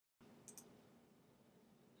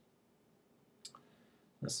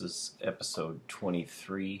This is episode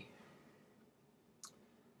 23.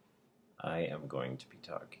 I am going to be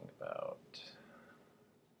talking about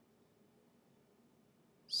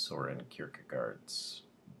Soren Kierkegaard's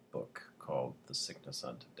book called The Sickness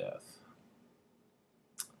Unto Death.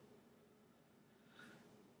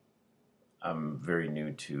 I'm very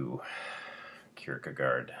new to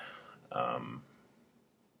Kierkegaard,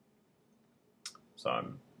 so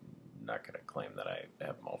I'm not going to claim that I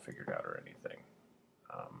have them all figured out or anything.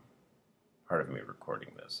 Part of me recording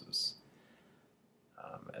this is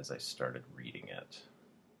as I started reading it,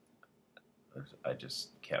 I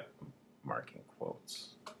just kept marking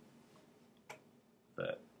quotes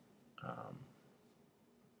that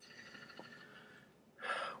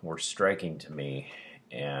were striking to me,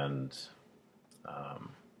 and haven't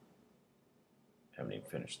even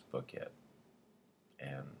finished the book yet.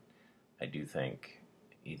 And I do think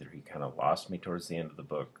either he kind of lost me towards the end of the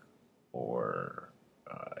book, or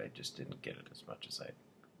I just didn't get it as much as I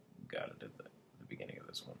got it at the beginning of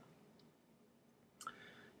this one.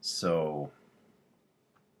 So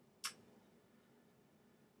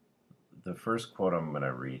the first quote I'm going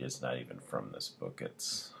to read is not even from this book.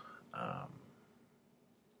 It's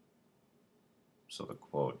so the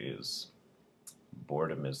quote is,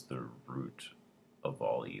 "Boredom is the root of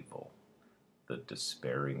all evil, the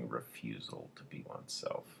despairing refusal to be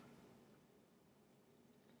oneself."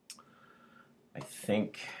 I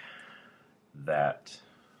think that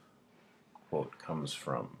quote comes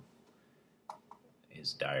from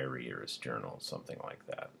his diary or his journal, something like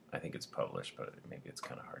that. I think it's published, but maybe it's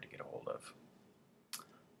kind of hard to get a hold of.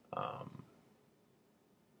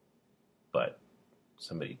 But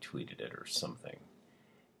somebody tweeted it or something,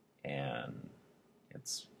 and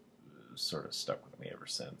it's sort of stuck with me ever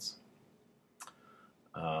since.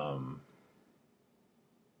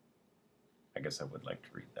 I guess I would like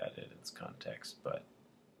to read that in its context, but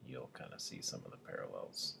you'll kind of see some of the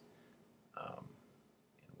parallels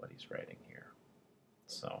in what he's writing here.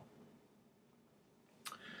 So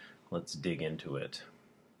let's dig into it.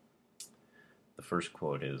 The first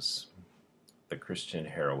quote is, "The Christian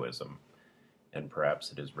heroism, and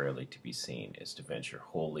perhaps it is rarely to be seen, is to venture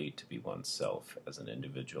wholly to be oneself as an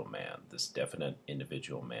individual man, this definite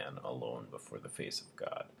individual man alone before the face of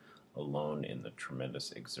God, alone in the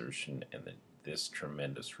tremendous exertion and this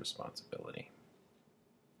tremendous responsibility."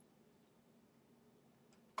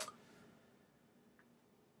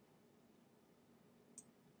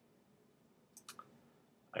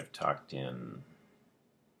 I've talked in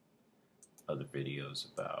other videos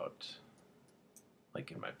about,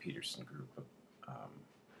 like in my Peterson group,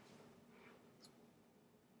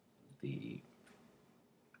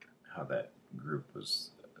 how that group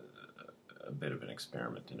was a bit of an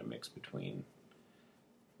experiment in a mix between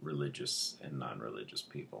religious and non-religious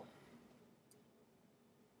people.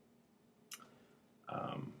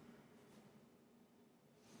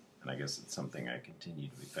 And I guess it's something I continue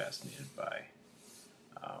to be fascinated by,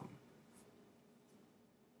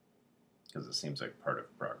 because it seems like part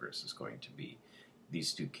of progress is going to be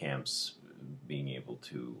these two camps being able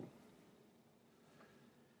to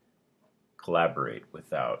collaborate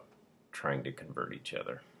without trying to convert each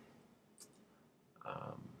other.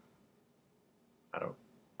 I don't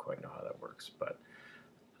quite know how that works, but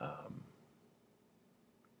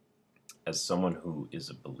as someone who is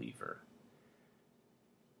a believer,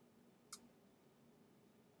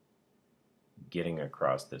 getting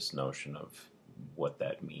across this notion of what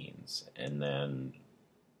that means, and then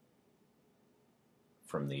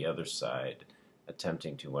from the other side,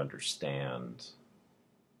 attempting to understand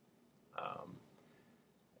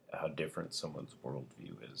how different someone's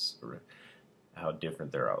worldview is, or how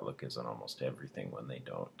different their outlook is on almost everything when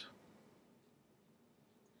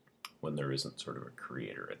there isn't sort of a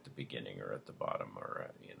creator at the beginning or at the bottom,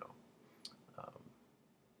 or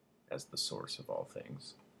as the source of all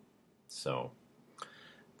things. So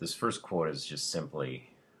this first quote is just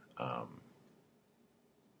simply, I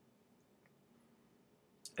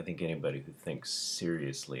think anybody who thinks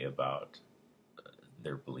seriously about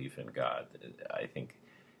their belief in God, I think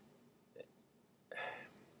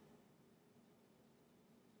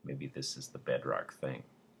maybe this is the bedrock thing,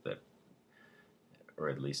 that, or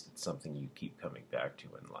at least it's something you keep coming back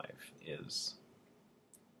to in life, is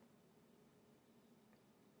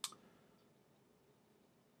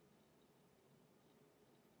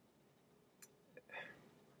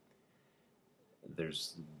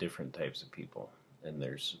there's different types of people, and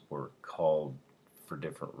we're called for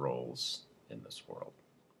different roles in this world,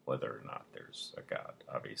 whether or not there's a God.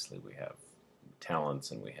 Obviously we have talents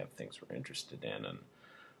and we have things we're interested in, and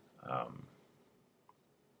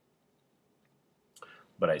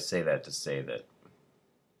but I say that to say that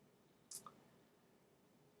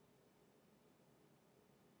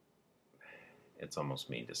it's almost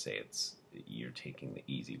mean to say you're taking the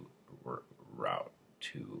easy route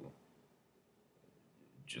to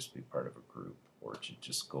just be part of a group or to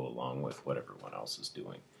just go along with what everyone else is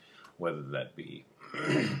doing, whether that be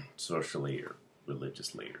socially or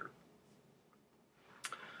religiously or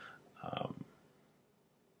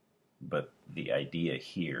but the idea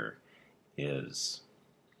here is,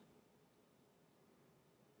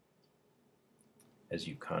 as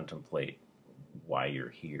you contemplate why you're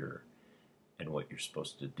here and what you're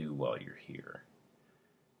supposed to do while you're here,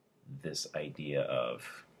 this idea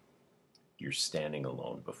of you're standing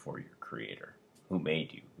alone before your Creator, who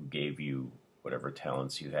made you, who gave you whatever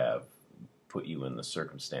talents you have, put you in the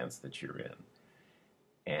circumstance that you're in.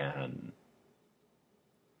 And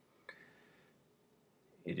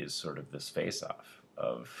it is sort of this face-off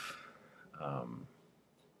of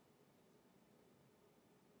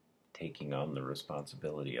taking on the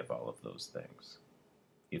responsibility of all of those things,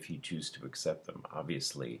 if you choose to accept them.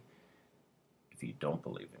 Obviously, if you don't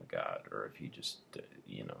believe in God, or if you just,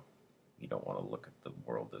 you don't want to look at the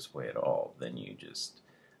world this way at all, then you just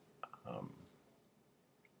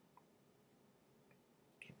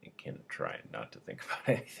can try not to think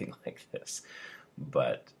about anything like this.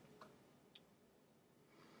 But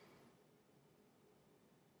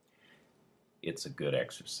it's a good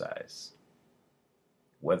exercise,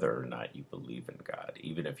 whether or not you believe in God,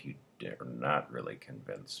 even if you are not really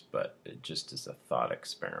convinced, but it just is a thought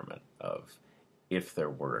experiment of, if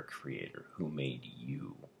there were a Creator who made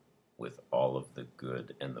you with all of the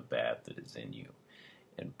good and the bad that is in you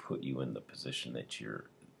and put you in the position that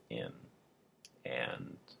you're in,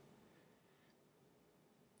 and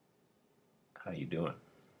how you doing?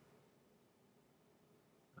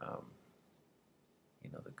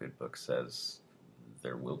 The good book says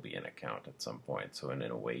there will be an account at some point. So in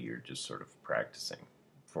a way, you're just sort of practicing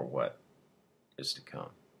for what is to come.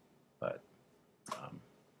 But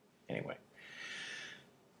anyway,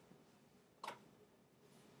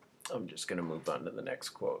 I'm just going to move on to the next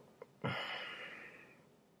quote.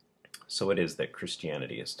 So it is that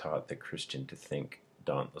Christianity has taught the Christian to think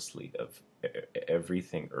dauntlessly of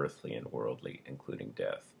everything earthly and worldly, including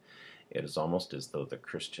death. It is almost as though the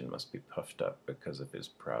Christian must be puffed up because of his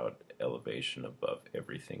proud elevation above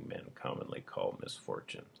everything men commonly call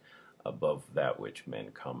misfortune, above that which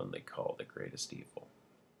men commonly call the greatest evil.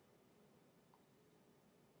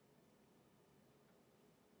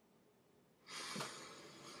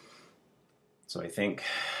 So I think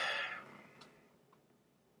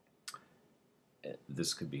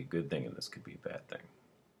this could be a good thing and this could be a bad thing.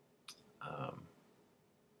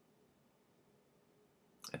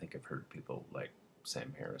 I think I've heard people like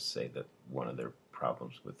Sam Harris say that one of their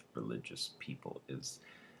problems with religious people is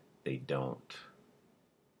they don't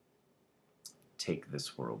take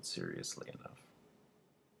this world seriously enough.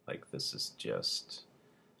 Like, this is just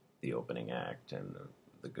the opening act and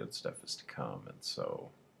the good stuff is to come. And so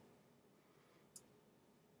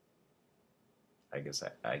I guess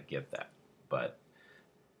I get that. But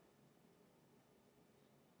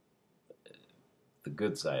the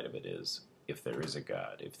good side of it is, if there is a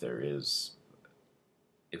God, if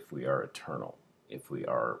we are eternal, if we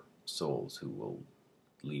are souls who will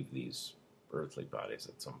leave these earthly bodies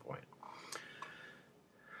at some point.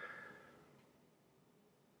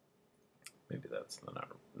 Maybe that's not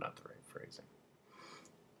the right phrasing.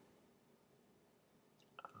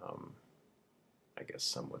 I guess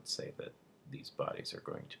some would say that these bodies are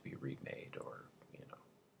going to be remade or,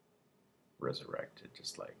 resurrected,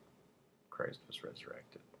 just like Christ was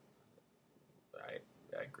resurrected.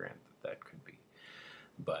 I grant that could be.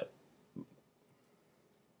 But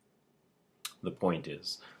the point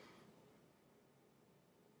is,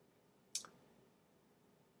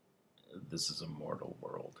 this is a mortal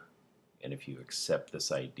world. And if you accept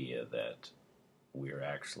this idea that we're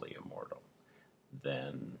actually immortal,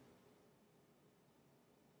 then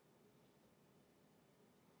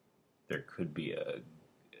there could be a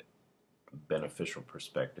beneficial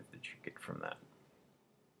perspective that you get from that.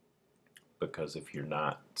 Because if you're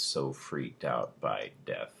not so freaked out by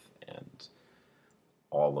death and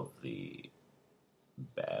all of the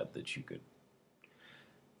bad that you could,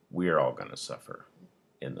 we're all going to suffer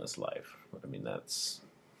in this life. I mean,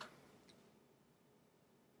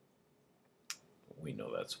 we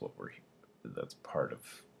know that's part of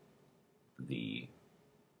the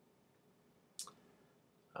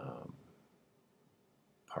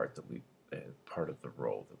part of the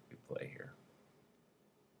role that we play here.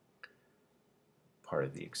 Part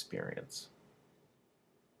of the experience.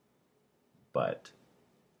 But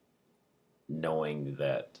knowing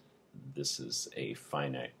that this is a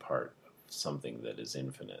finite part of something that is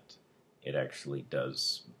infinite, it actually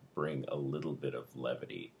does bring a little bit of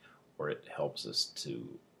levity, or it helps us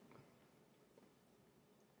to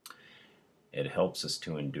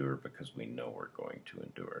endure because we know we're going to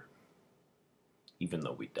endure. Even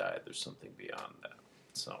though we die, there's something beyond that.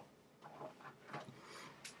 So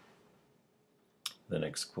the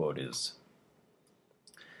next quote is,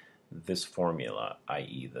 this formula,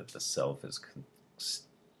 i.e. that the self is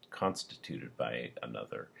constituted by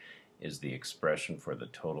another, is the expression for the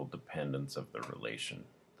total dependence of the relation,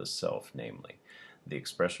 the self, namely, the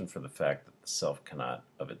expression for the fact that the self cannot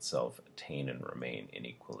of itself attain and remain in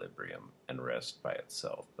equilibrium and rest by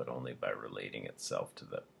itself, but only by relating itself to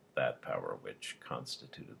that power which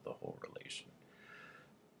constituted the whole relation.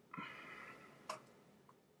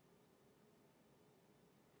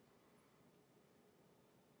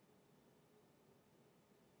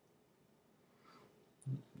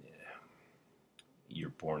 You're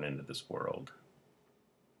born into this world.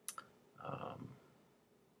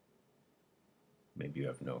 Maybe you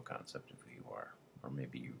have no concept of who you are, or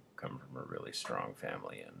maybe you come from a really strong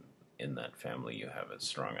family, and in that family you have a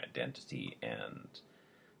strong identity, and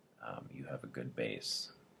you have a good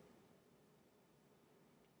base.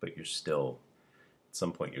 But you're still, at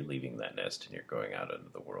some point you're leaving that nest and you're going out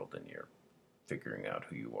into the world, and you're figuring out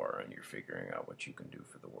who you are, and you're figuring out what you can do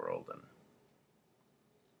for the world. And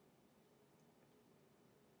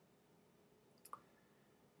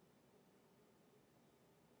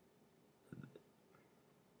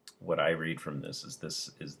what I read from this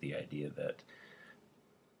is the idea that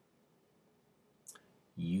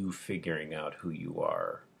you figuring out who you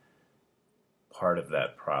are, part of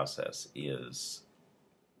that process is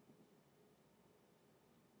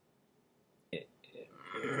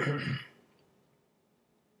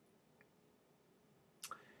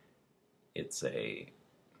it's a,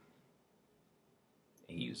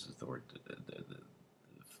 he uses the word,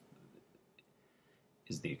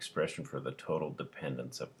 is the expression for the total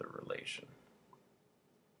dependence of the relation.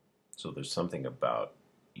 So there's something about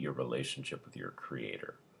your relationship with your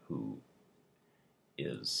creator who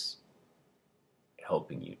is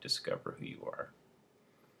helping you discover who you are.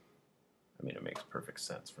 I mean, it makes perfect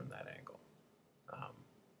sense from that angle.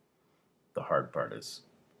 The hard part is,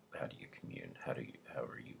 how do you commune? How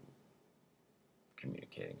are you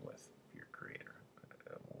communicating with your creator?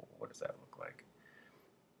 What does that look like?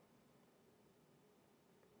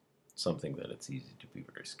 Something that it's easy to be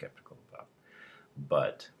very skeptical about.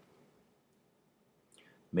 But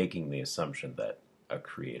making the assumption that a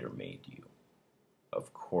creator made you,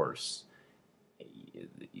 of course,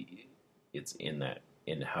 it's in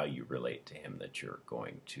how you relate to him that you're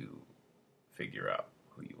going to figure out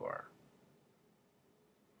who you are.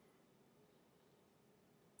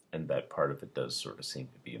 And that part of it does sort of seem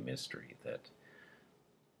to be a mystery, that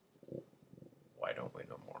why don't we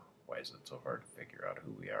know more? Why is it so hard to figure out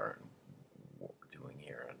who we are and what we're doing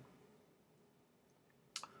here? And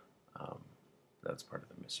that's part of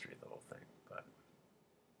the mystery of the whole thing. But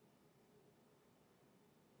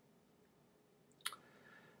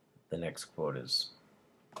the next quote is,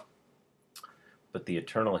 but the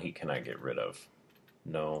eternal he cannot get rid of.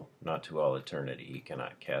 No, not to all eternity. He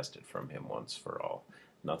cannot cast it from him once for all.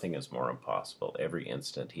 Nothing is more impossible. Every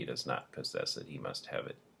instant he does not possess it, he must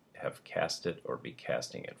have cast it or be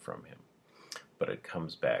casting it from him. But it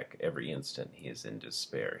comes back. Every instant he is in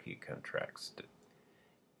despair, he contracts it.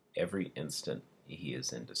 Every instant he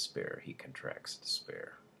is in despair, he contracts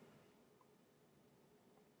despair.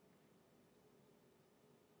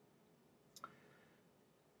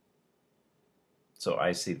 So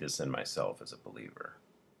I see this in myself as a believer,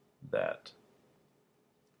 that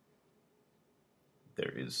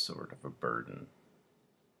there is sort of a burden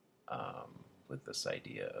with this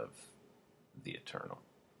idea of the eternal.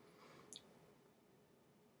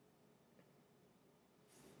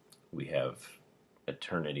 We have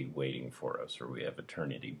eternity waiting for us, or we have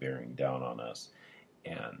eternity bearing down on us,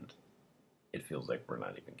 and it feels like we're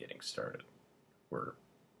not even getting started. We're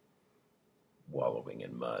wallowing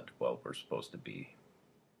in mud while we're supposed to be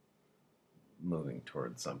moving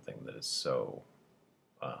towards something that is so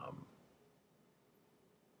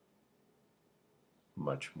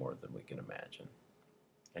much more than we can imagine.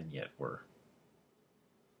 And yet we're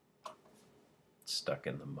stuck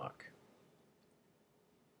in the muck.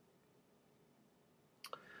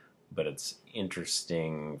 But it's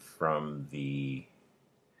interesting from the,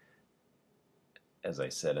 as I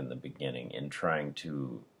said in the beginning, in trying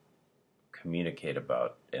to communicate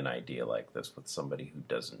about an idea like this with somebody who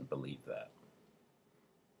doesn't believe that.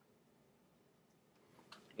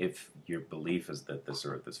 If your belief is that this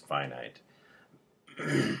earth is finite,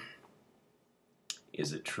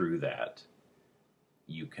 is it true that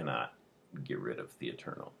you cannot get rid of the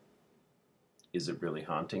eternal? is it really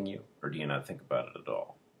haunting you, or do you not think about it at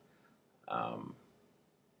all? Um,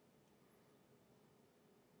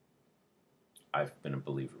 I've been a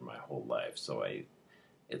believer my whole life, so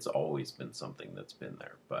it's always been something that's been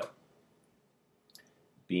there. But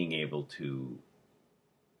being able to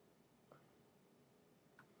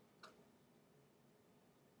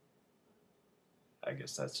I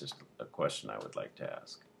guess that's just a question I would like to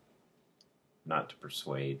ask. Not to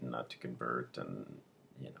persuade and not to convert, and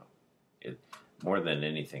it more than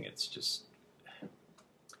anything, it's just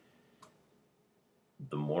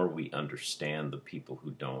the more we understand the people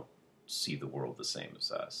who don't see the world the same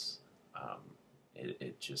as us,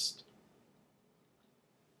 it just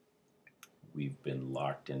we've been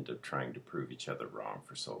locked into trying to prove each other wrong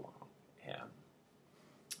for so long, and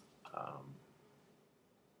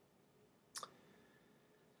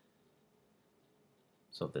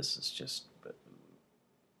so this is just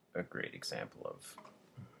a great example of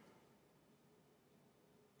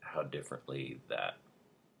how differently that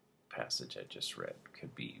passage I just read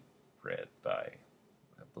could be read by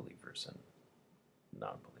believers and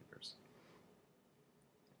non-believers.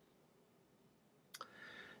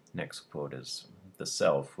 Next quote is, "The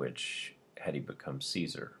self which, had he become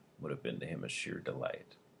Caesar, would have been to him a sheer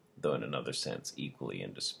delight, though in another sense equally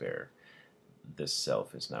in despair. This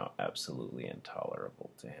self is now absolutely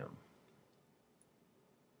intolerable to him."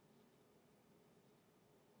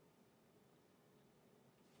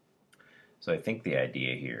 So I think the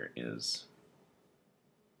idea here is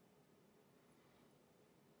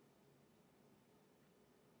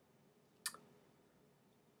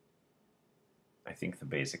I think the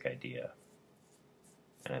basic idea,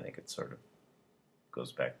 and I think it sort of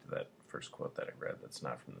goes back to that first quote that I read that's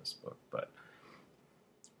not from this book, but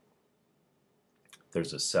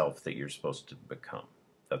there's a self that you're supposed to become.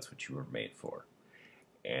 That's what you were made for.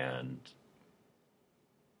 And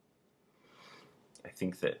I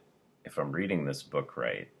think that if I'm reading this book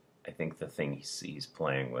right, I think the thing he's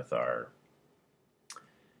playing with are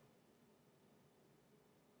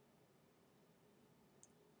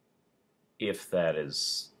if that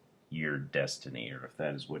is your destiny, or if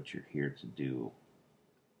that is what you're here to do,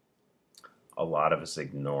 a lot of us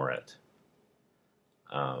ignore it.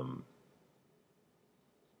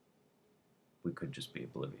 We could just be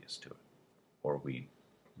oblivious to it, or we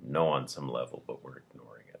know on some level, but we're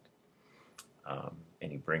ignoring it.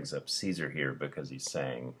 And he brings up Caesar here because he's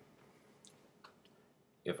saying,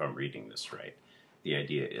 if I'm reading this right, the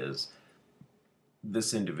idea is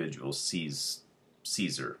this individual sees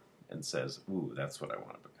Caesar and says, ooh, that's what I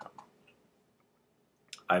want to become.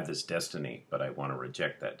 I have this destiny, but I want to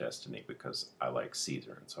reject that destiny because I like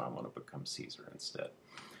Caesar, and so I want to become Caesar instead.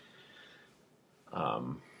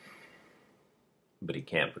 But he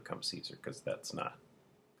can't become Caesar because that's not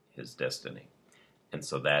his destiny. And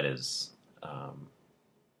so that is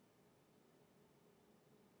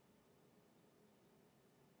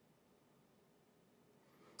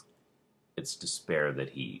it's despair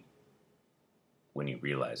that when he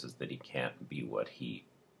realizes that he can't be what he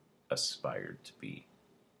aspired to be.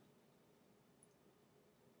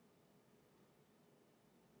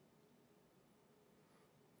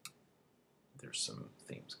 There's some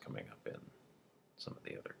themes coming up in some of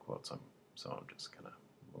the other quotes, so I'm just going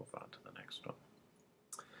to move on to the next one.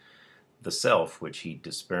 "The self which he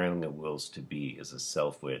despairingly wills to be is a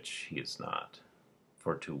self which he is not.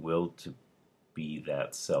 For to will to be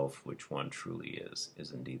that self which one truly is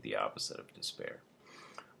indeed the opposite of despair.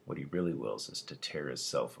 What he really wills is to tear his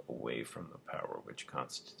self away from the power which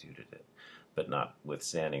constituted it, but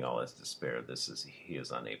notwithstanding all his despair, he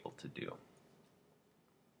is unable to do.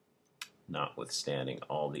 Notwithstanding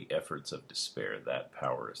all the efforts of despair, that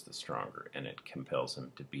power is the stronger, and it compels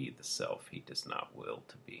him to be the self he does not will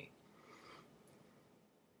to be."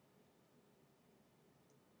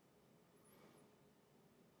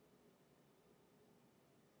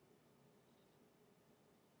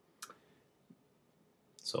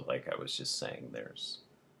 So like I was just saying, there's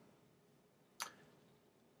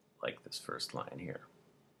like this first line here.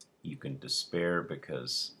 You can despair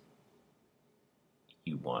because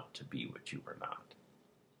you want to be what you were not.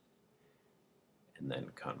 And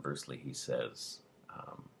then conversely, he says,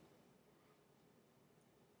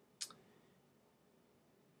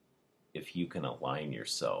 if you can align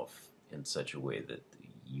yourself in such a way that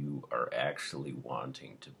you are actually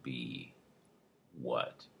wanting to be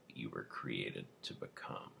what you were created to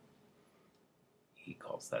become, he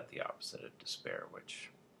calls that the opposite of despair,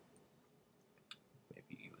 which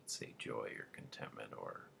maybe you would say joy or contentment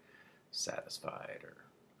or satisfied or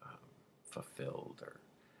fulfilled, or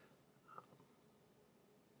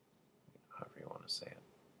however you want to say it.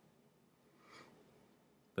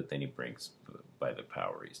 But then he brings, by the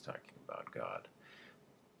power, he's talking about God.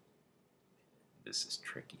 This is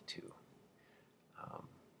tricky too.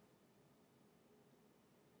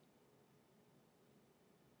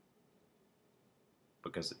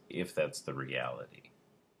 Because if that's the reality,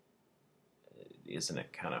 isn't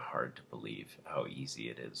it kind of hard to believe how easy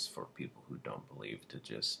it is for people who don't believe to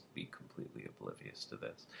just be completely oblivious to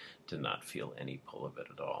this, to not feel any pull of it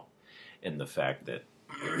at all? And the fact that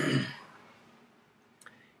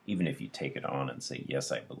even if you take it on and say,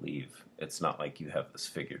 yes, I believe, it's not like you have this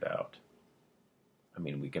figured out. I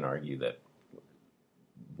mean, we can argue that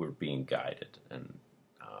we're being guided and,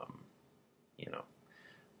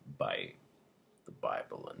 by the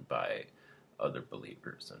Bible and by other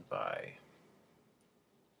believers and by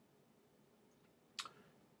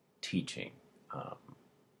teaching.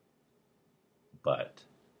 But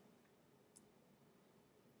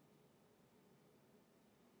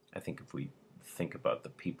I think if we think about the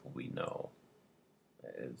people we know,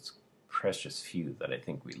 it's precious few that I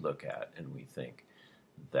think we look at and we think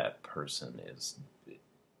that person is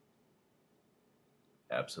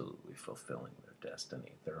absolutely fulfilling their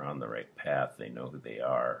destiny. They're on the right path, they know who they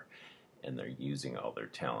are, and they're using all their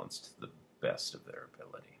talents to the best of their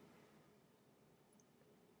ability.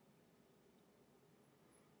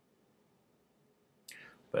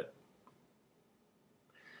 But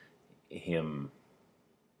him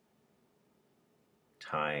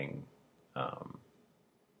tying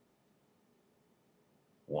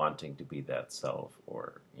wanting to be that self,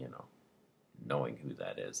 or knowing who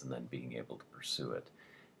that is and then being able to pursue it,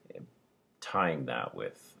 tying that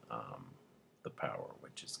with the power,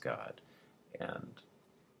 which is God, and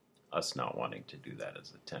us not wanting to do that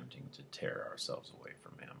is attempting to tear ourselves away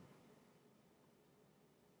from him.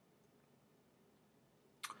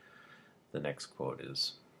 The next quote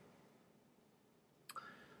is,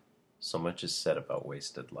 "So much is said about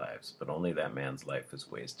wasted lives, but only that man's life is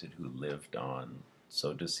wasted who lived on,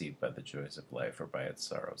 so deceived by the joys of life or by its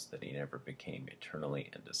sorrows that he never became eternally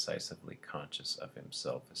and decisively conscious of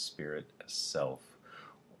himself as spirit, as self,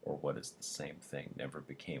 or what is the same thing, never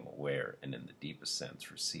became aware, and in the deepest sense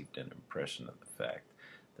received an impression of the fact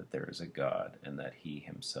that there is a God, and that he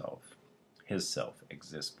himself, his self,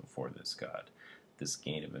 exists before this God, this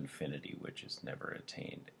gain of infinity which is never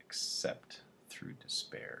attained except through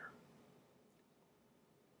despair."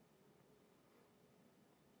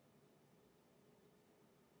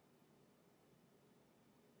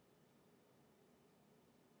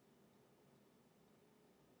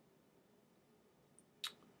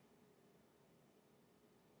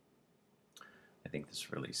 I think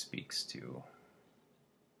this really speaks to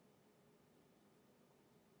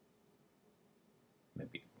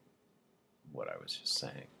maybe what I was just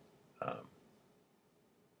saying.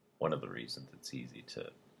 One of the reasons it's easy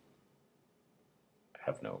to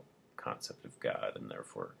have no concept of God and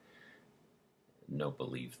therefore no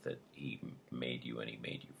belief that he made you and he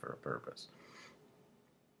made you for a purpose.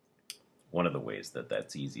 One of the ways that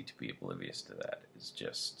that's easy to be oblivious to that is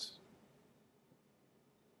just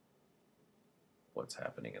what's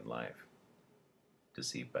happening in life,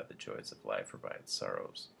 deceived by the joys of life or by its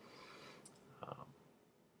sorrows.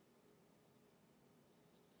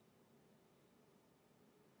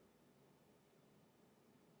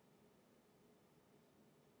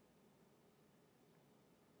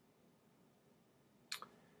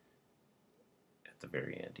 At the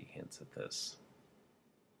very end, he hints at this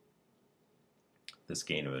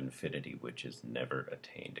gain of infinity which is never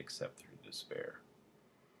attained except through despair.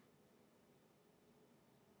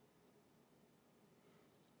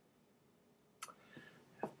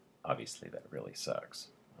 Obviously, that really sucks.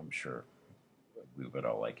 I'm sure we would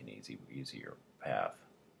all like an easier path.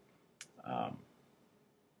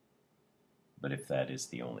 But if that is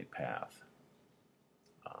the only path,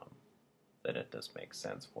 then it does make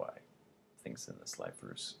sense why things in this life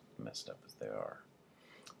are as messed up as they are.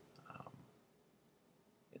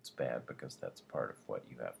 It's bad because that's part of what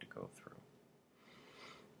you have to go through.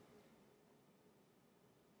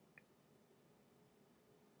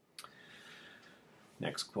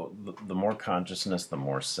 Next quote, "The more consciousness, the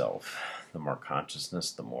more self. The more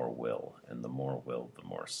consciousness, the more will. And the more will, the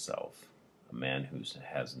more self. A man who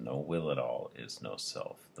has no will at all is no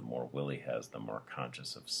self. The more will he has, the more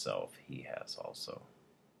conscious of self he has also."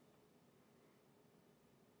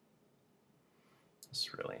 This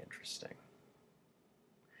is really interesting.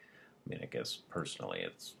 I mean, I guess personally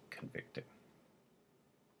it's convicting,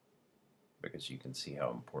 because you can see how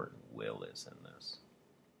important will is in this.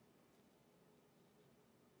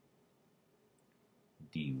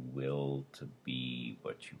 Do you will to be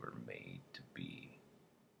what you were made to be?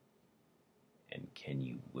 And can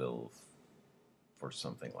you will for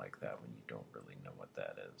something like that when you don't really know what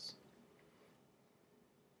that is.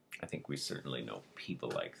 I think we certainly know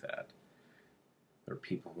people like that. There are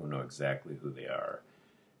people who know exactly who they are,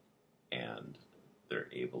 and they're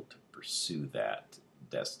able to pursue that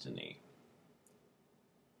destiny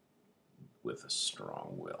with a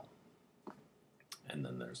strong will. And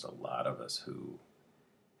then there's a lot of us who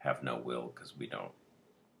have no will because we don't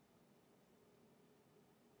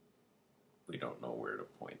know where to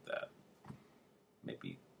point that.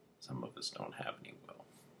 Maybe some of us don't have any will.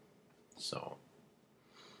 So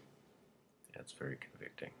it's very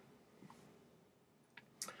convicting.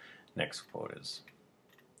 Next quote is,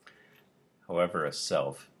 however, a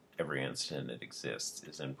self, every instant it exists,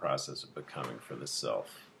 is in process of becoming for the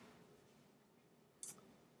self.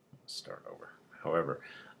 Let's start over. However,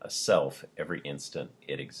 a self, every instant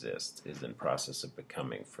it exists, is in process of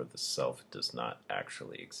becoming, for the self does not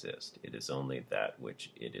actually exist. It is only that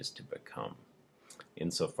which it is to become.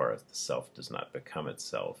 Insofar as the self does not become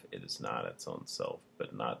itself, it is not its own self,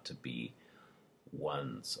 but not to be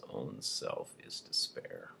one's own self is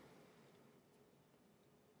despair.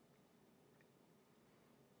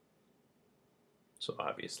 So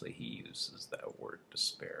obviously he uses that word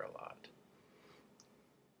despair a lot.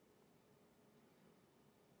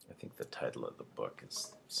 I think the title of the book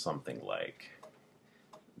is something like,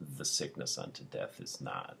 The Sickness Unto Death is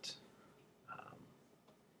Not,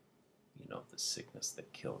 the sickness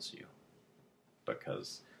that kills you,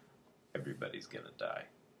 because everybody's going to die.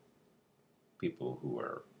 People who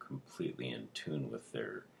are completely in tune with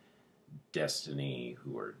their destiny,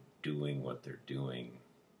 who are doing what they're doing,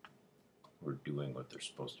 who are doing what they're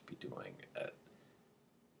supposed to be doing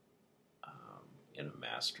in a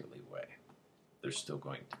masterly way, they're still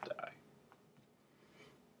going to die.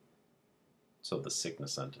 So the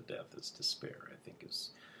sickness unto death is despair, I think,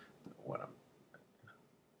 is what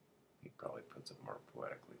he probably puts it more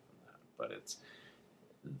poetically than that, but it's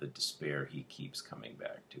the despair he keeps coming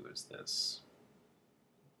back to is this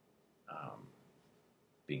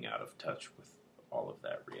being out of touch with all of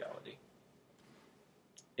that reality,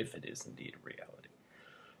 if it is indeed a reality.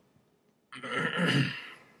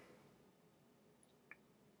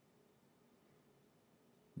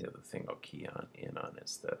 The other thing I'll key in on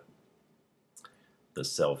is that the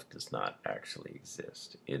self does not actually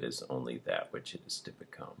exist. It is only that which it is to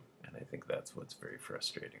become. And I think that's what's very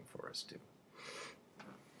frustrating for us too.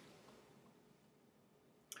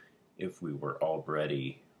 If we were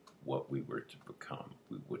already what we were to become,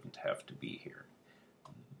 we wouldn't have to be here.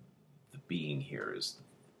 The being here is,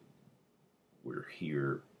 we're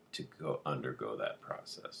here to undergo that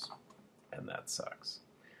process. And that sucks.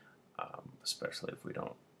 Especially if we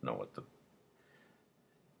don't know what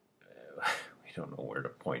we don't know where to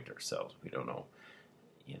point ourselves. We don't know,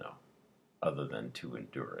 other than to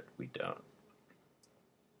endure it. We don't.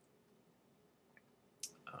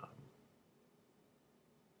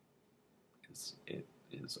 It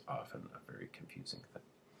is often a very confusing thing.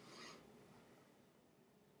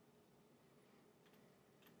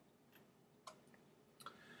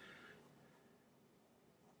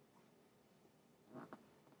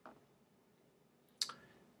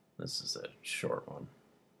 This is a short one.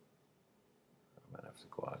 I might have to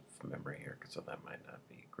go out from memory here, so that might not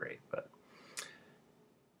be great, but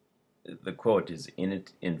the quote is,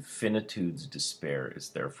 "Infinitude's despair is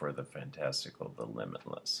therefore the fantastical, the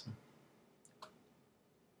limitless."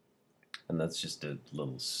 And that's just a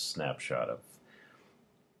little snapshot of,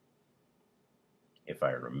 if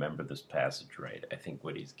I remember this passage right, I think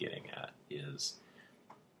what he's getting at is,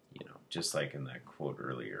 just like in that quote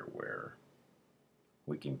earlier where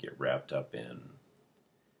we can get wrapped up in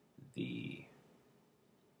the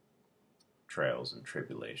trials and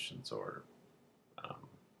tribulations, or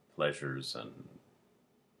pleasures and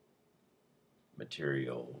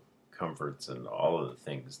material comforts and all of the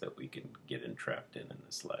things that we can get entrapped in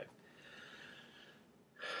this life.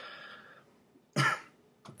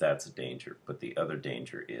 That's a danger. But the other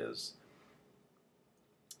danger is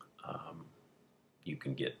you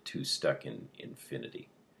can get too stuck in infinity,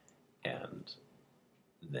 and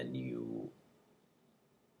then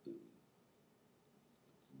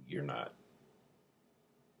you're not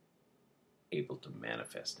able to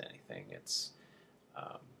manifest anything. It's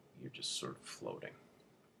you're just sort of floating,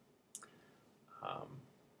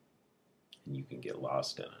 and you can get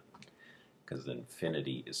lost in it, because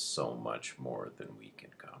infinity is so much more than we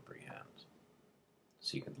can comprehend.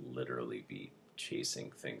 So you can literally be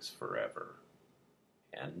chasing things forever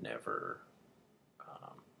and never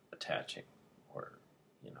attaching, or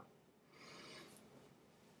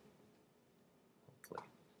hopefully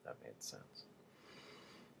that made sense.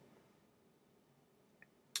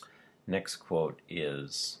 Next quote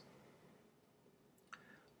is,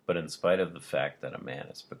 "But in spite of the fact that a man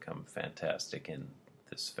has become fantastic in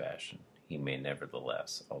this fashion, he may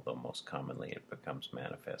nevertheless, although most commonly it becomes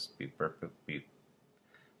manifest, be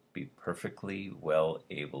perfectly well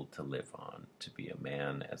able to live on, to be a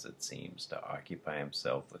man as it seems, to occupy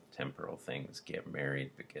himself with temporal things, get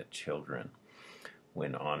married, beget children,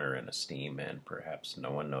 win honor and esteem, and perhaps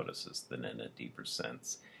no one notices that in a deeper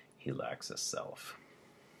sense he lacks a self."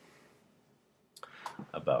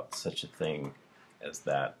 About such a thing as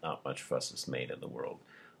that, not much fuss is made in the world,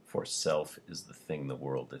 for self is the thing the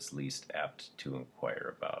world is least apt to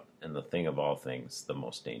inquire about, and the thing of all things the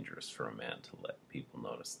most dangerous for a man to let people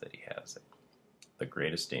notice that he has it. The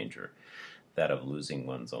greatest danger, that of losing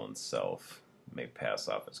one's own self, may pass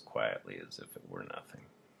off as quietly as if it were nothing.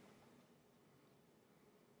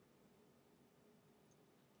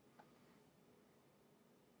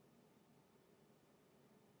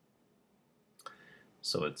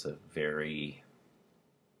 So it's a very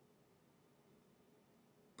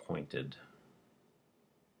pointed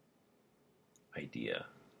idea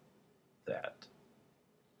that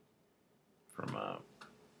from a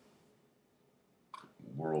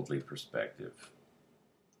worldly perspective,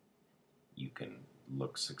 you can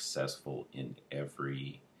look successful in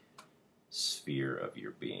every sphere of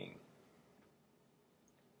your being.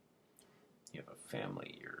 You have a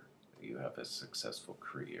family, you have a successful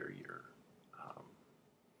career, you're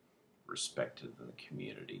respected in the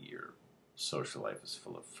community, your social life is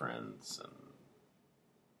full of friends, and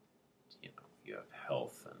you have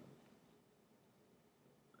health, and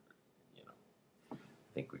I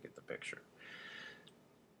think we get the picture.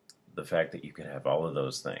 The fact that you can have all of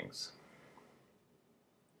those things,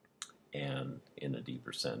 and in a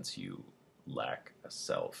deeper sense you lack a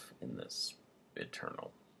self in this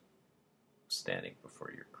eternal standing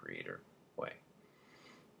before your Creator way.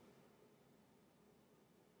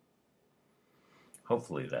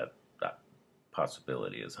 Hopefully that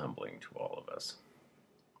possibility is humbling to all of us.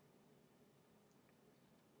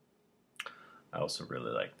 I also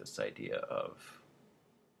really like this idea of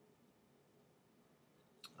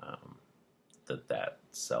that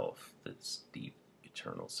self, this deep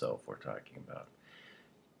eternal self we're talking about,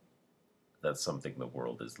 that's something the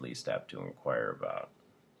world is least apt to inquire about.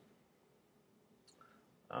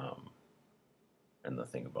 And the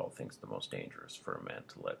thing of all things the most dangerous for a man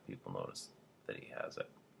to let people notice that he has it.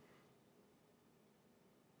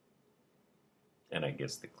 And I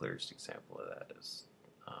guess the clearest example of that is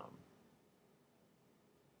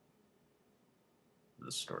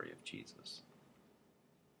the story of Jesus.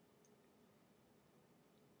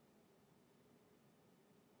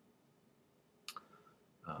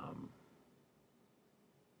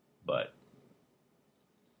 But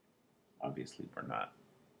obviously we're not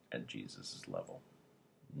at Jesus' level,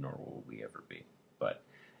 nor will we ever be. But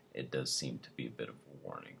it does seem to be a bit of a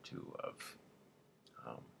warning too of,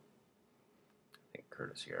 I think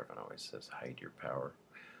Curtis Yarvin always says, hide your power.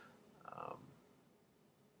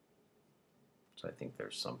 So I think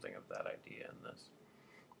there's something of that idea in this.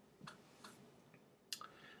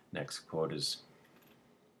 Next quote is,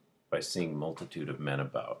 "By seeing multitude of men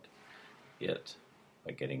about it,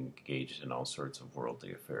 by getting engaged in all sorts of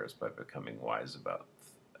worldly affairs, by becoming wise about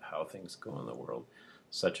how things go in the world,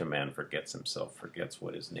 such a man forgets himself, forgets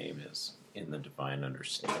what his name is, in the divine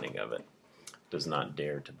understanding of it, does not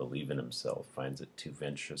dare to believe in himself, finds it too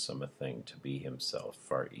venturesome a thing to be himself,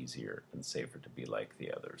 far easier and safer to be like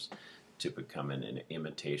the others, to become an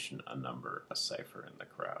imitation, a number, a cipher in the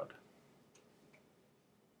crowd."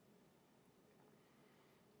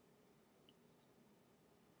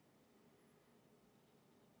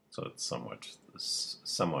 So it's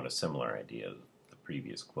somewhat a similar idea to the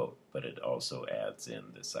previous quote, but it also adds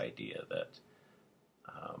in this idea that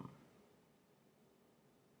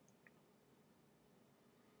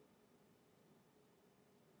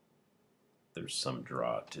there's some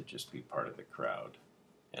draw to just be part of the crowd,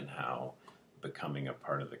 and how becoming a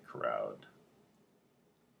part of the crowd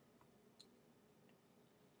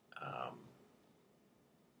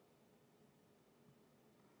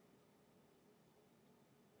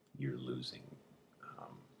you're losing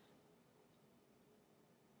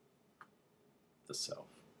the self,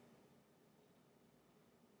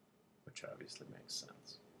 which obviously makes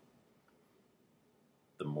sense.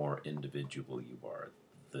 The more individual you are,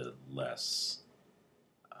 the less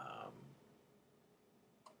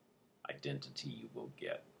identity you will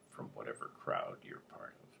get from whatever crowd you're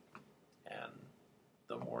part of. And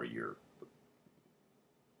the more you're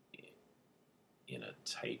in a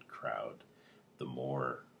tight crowd, the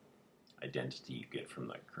more identity you get from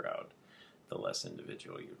that crowd, the less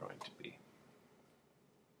individual you're going to be.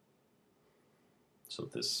 So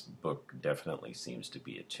this book definitely seems to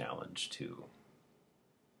be a challenge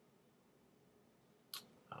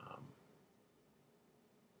um,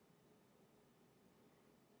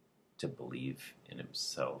 to believe in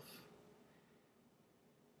himself.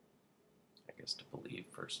 I guess to believe,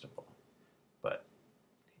 first of all. But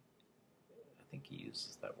I think he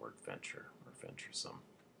uses that word venture or venturesome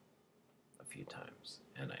a few times.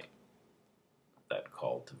 And that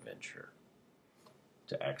call to venture,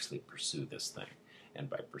 to actually pursue this thing. And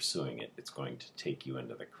by pursuing it, it's going to take you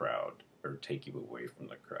into the crowd or take you away from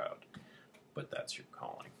the crowd. But that's your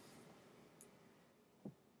calling.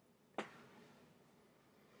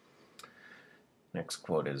 Next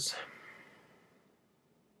quote is,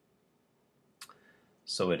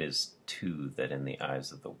 "So it is too that in the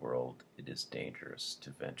eyes of the world it is dangerous to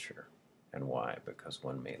venture. And why? Because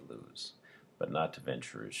one may lose. But not to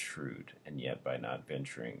venture is shrewd, and yet by not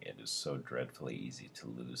venturing it is so dreadfully easy to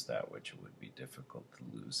lose that which it would be difficult to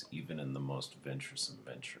lose even in the most venturesome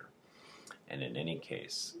venture. And in any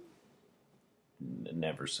case,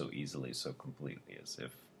 never so easily, so completely as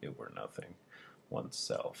if it were nothing,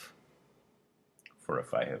 oneself. For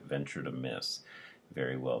if I have ventured amiss,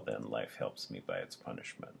 very well then life helps me by its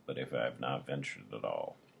punishment. But if I have not ventured at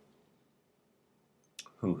all,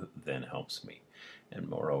 who then helps me? And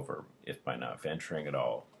moreover, if by not venturing at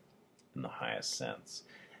all, in the highest sense,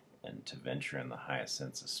 and to venture in the highest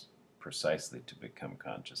sense is precisely to become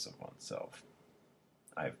conscious of oneself,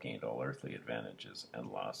 I have gained all earthly advantages and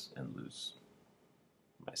lost and lose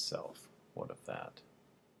myself. What of that?"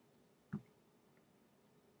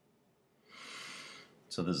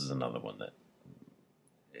 So this is another one that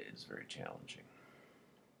is very challenging.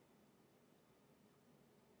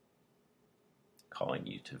 Calling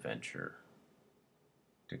you to venture,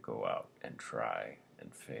 to go out and try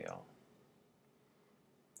and fail.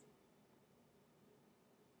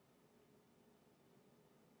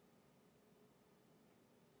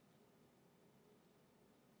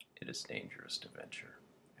 It is dangerous to venture.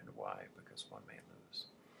 And why? Because one may lose.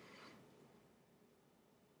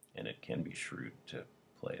 And it can be shrewd to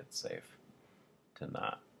play it safe, to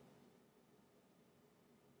not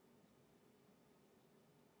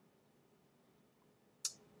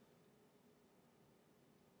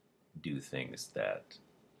do things that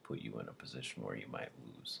put you in a position where you might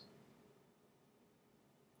lose.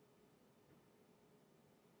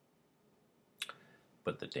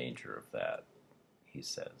 But the danger of that, he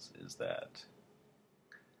says, is that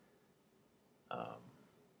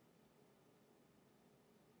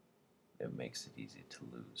it makes it easy to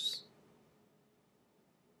lose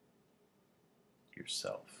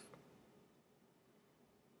yourself.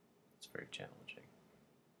 It's very challenging,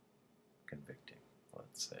 convicting,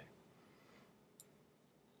 let's say.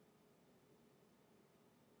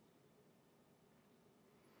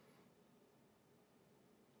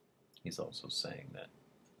 He's also saying that,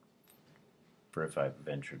 for if I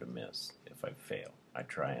venture to miss, if I fail, I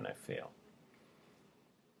try and I fail.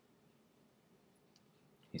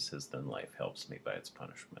 He says, then life helps me by its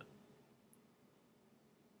punishment.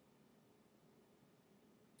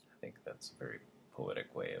 I think that's a very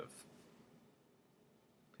poetic way of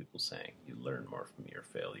people saying you learn more from your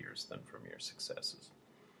failures than from your successes.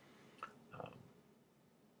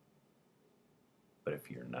 But if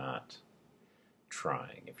you're not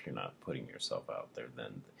trying, if you're not putting yourself out there,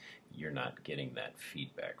 then you're not getting that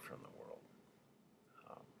feedback from the world.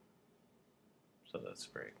 So that's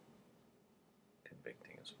very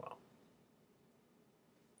convicting as well.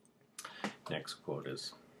 Next quote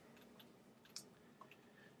is,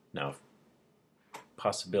 "Now,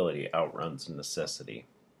 possibility outruns necessity.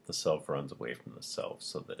 The self runs away from the self,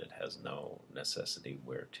 so that it has no necessity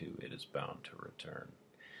whereto it is bound to return.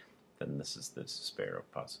 Then this is the despair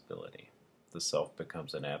of possibility. The self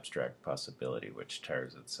becomes an abstract possibility which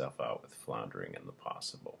tires itself out with floundering in the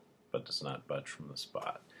possible, but does not budge from the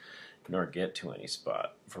spot, nor get to any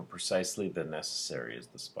spot, for precisely the necessary is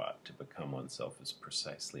the spot. To become oneself is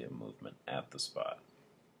precisely a movement at the spot.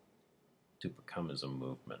 To become is a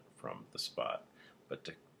movement from the spot, but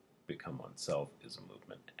to become oneself is a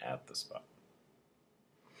movement at the spot."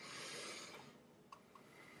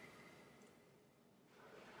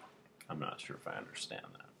 I'm not sure if I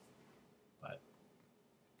understand that, but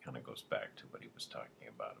it kind of goes back to what he was talking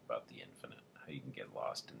about the infinite, how you can get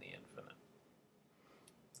lost in the infinite,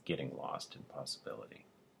 getting lost in possibility.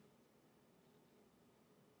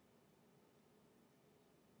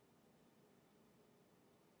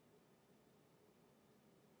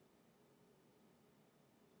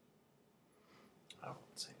 I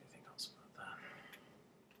won't say anything else about that.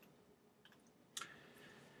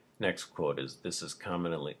 Next quote is, "This is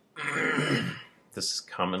commonly This is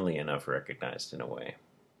commonly enough recognized in a way,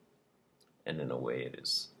 and in a way it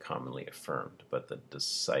is commonly affirmed, but the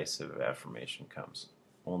decisive affirmation comes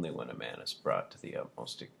only when a man is brought to the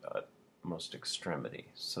utmost extremity,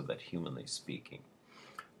 so that, humanly speaking,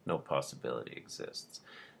 no possibility exists.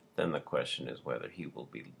 Then the question is whether he will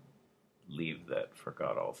believe that for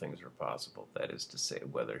God all things are possible, that is to say,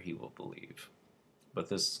 whether he will believe. But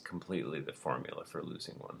this is completely the formula for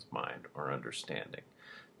losing one's mind or understanding.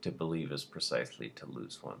 To believe is precisely to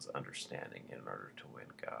lose one's understanding in order to win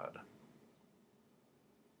God.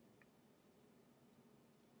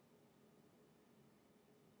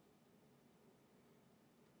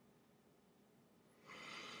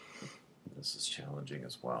 This is challenging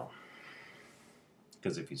as well.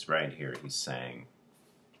 Because if he's right here, he's saying,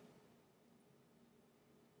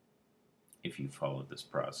 if you follow this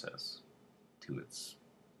process to its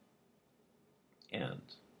end,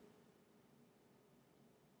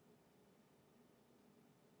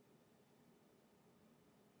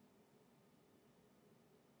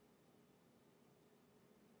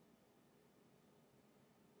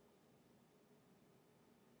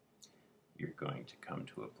 you're going to come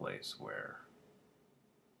to a place where,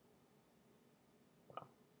 well,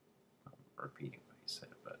 I'm repeating what he said,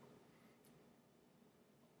 but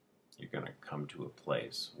you're going to come to a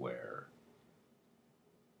place where,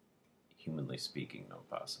 humanly speaking, no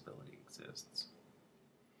possibility exists.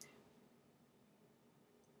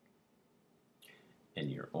 And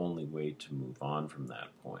your only way to move on from that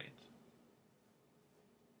point,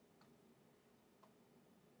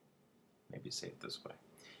 maybe say it this way,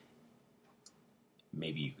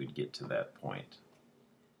 maybe you could get to that point,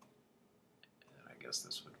 and I guess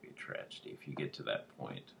this would be a tragedy, if you get to that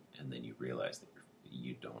point and then you realize that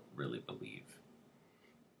you don't really believe.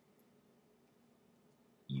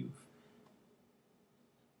 You've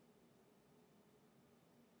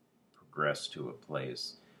progressed to a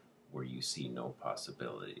place where you see no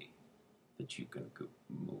possibility that you can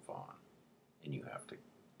move on, and you have to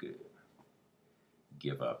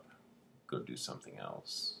give up, go do something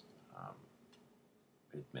else,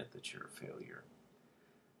 admit that you're a failure,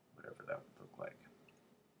 whatever that would look like.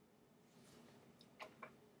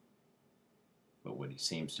 But what he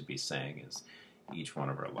seems to be saying is each one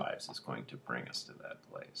of our lives is going to bring us to that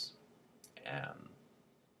place. And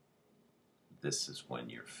this is when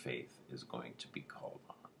your faith is going to be called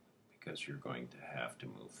on, because you're going to have to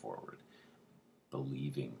move forward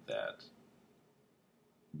believing that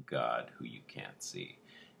God, who you can't see,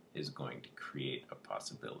 is going to create a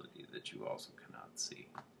possibility that you also cannot see.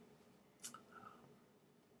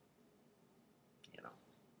 You know,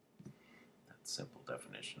 that simple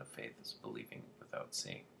definition of faith is believing without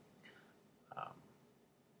seeing.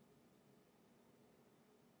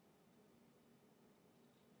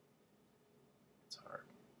 It's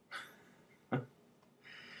hard.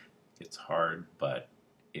 It's hard, but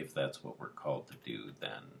if that's what we're called to do,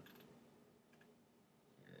 then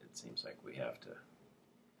it seems like we have to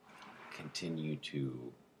continue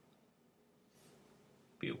to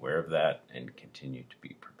be aware of that and continue to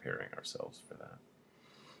be preparing ourselves for that.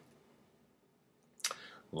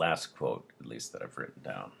 Last quote, at least that I've written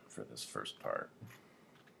down for this first part.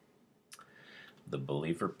 The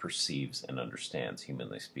believer perceives and understands,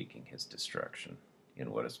 humanly speaking, his destruction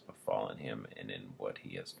in what has befallen him and in what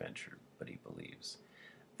he has ventured, but he believes.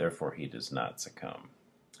 Therefore he does not succumb.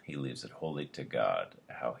 He leaves it wholly to God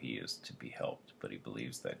how he is to be helped, but he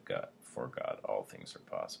believes that for God all things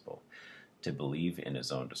are possible. To believe in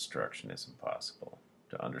his own destruction is impossible.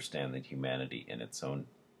 To understand that humanity in its own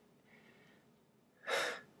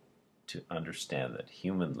to understand that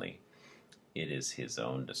humanly it is his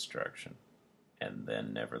own destruction, and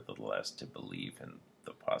then nevertheless to believe in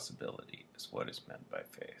the possibility is what is meant by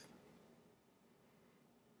faith.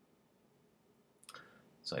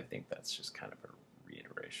 So I think that's just kind of a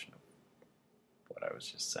reiteration of what I was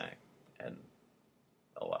just saying, and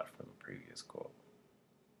a lot from the previous quote.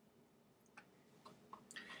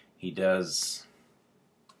 He does,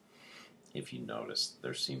 if you notice,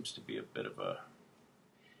 there seems to be a bit of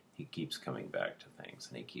he keeps coming back to things,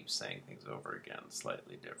 and he keeps saying things over again,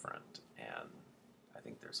 slightly different, and I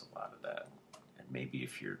think there's a lot of that. And maybe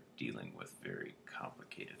if you're dealing with very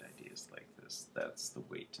complicated ideas like this, that's the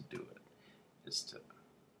way to do it, is to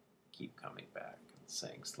keep coming back and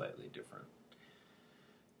saying slightly different,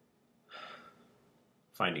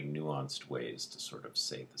 finding nuanced ways to sort of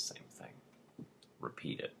say the same thing,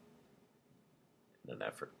 repeat it in an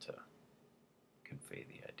effort to convey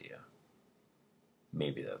the idea.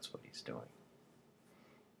 Maybe that's what he's doing.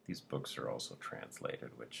 These books are also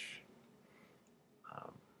translated, which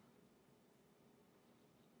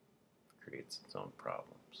creates its own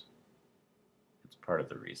problems. It's part of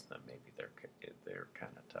the reason that maybe they're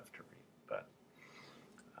kind of tough to read, but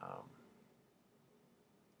um,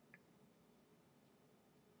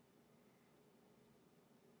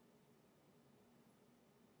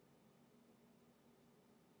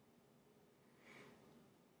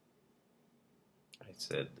 I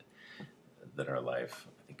said that our life,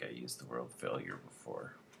 I think I used the word failure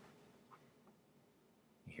before.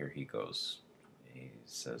 Here he goes. He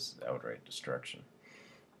says outright destruction.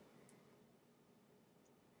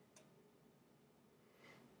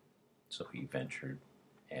 So he ventured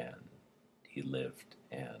and he lived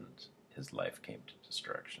and his life came to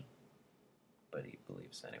destruction. But he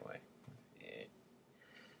believes anyway.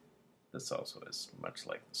 This also is much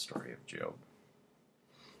like the story of Job.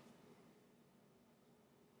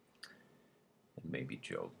 And maybe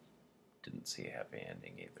Job didn't see a happy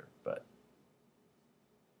ending either, but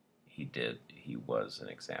he did. He was an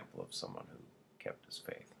example of someone who kept his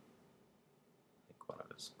faith. I think one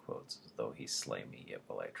of his quotes is, "Though he slay me, yet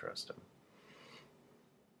will I trust him."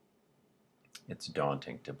 It's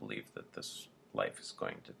daunting to believe that this life is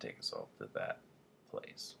going to take us all to that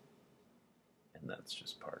place. And that's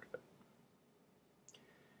just part of it.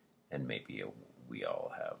 And maybe we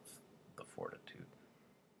all have the fortitude.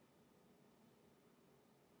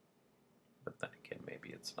 But then again, maybe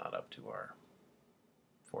it's not up to our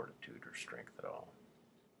fortitude or strength at all.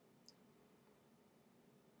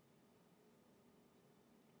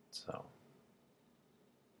 So,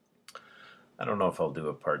 I don't know if I'll do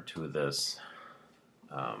a part 2 of this.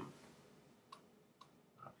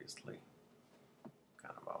 Obviously,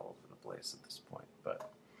 kind of all over the place at this point,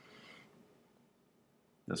 but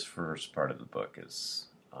this first part of the book is,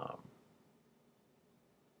 I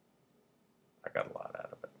got a lot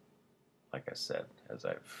out of it. Like I said, as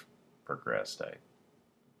I've progressed,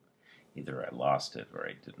 either I lost it or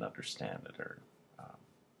I didn't understand it, or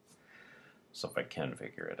so if I can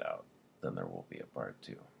figure it out, then there will be a part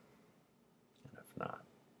 2. And if not,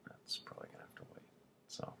 that's probably going to have to wait.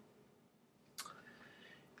 So,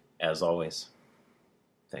 as always,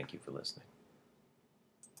 thank you for listening.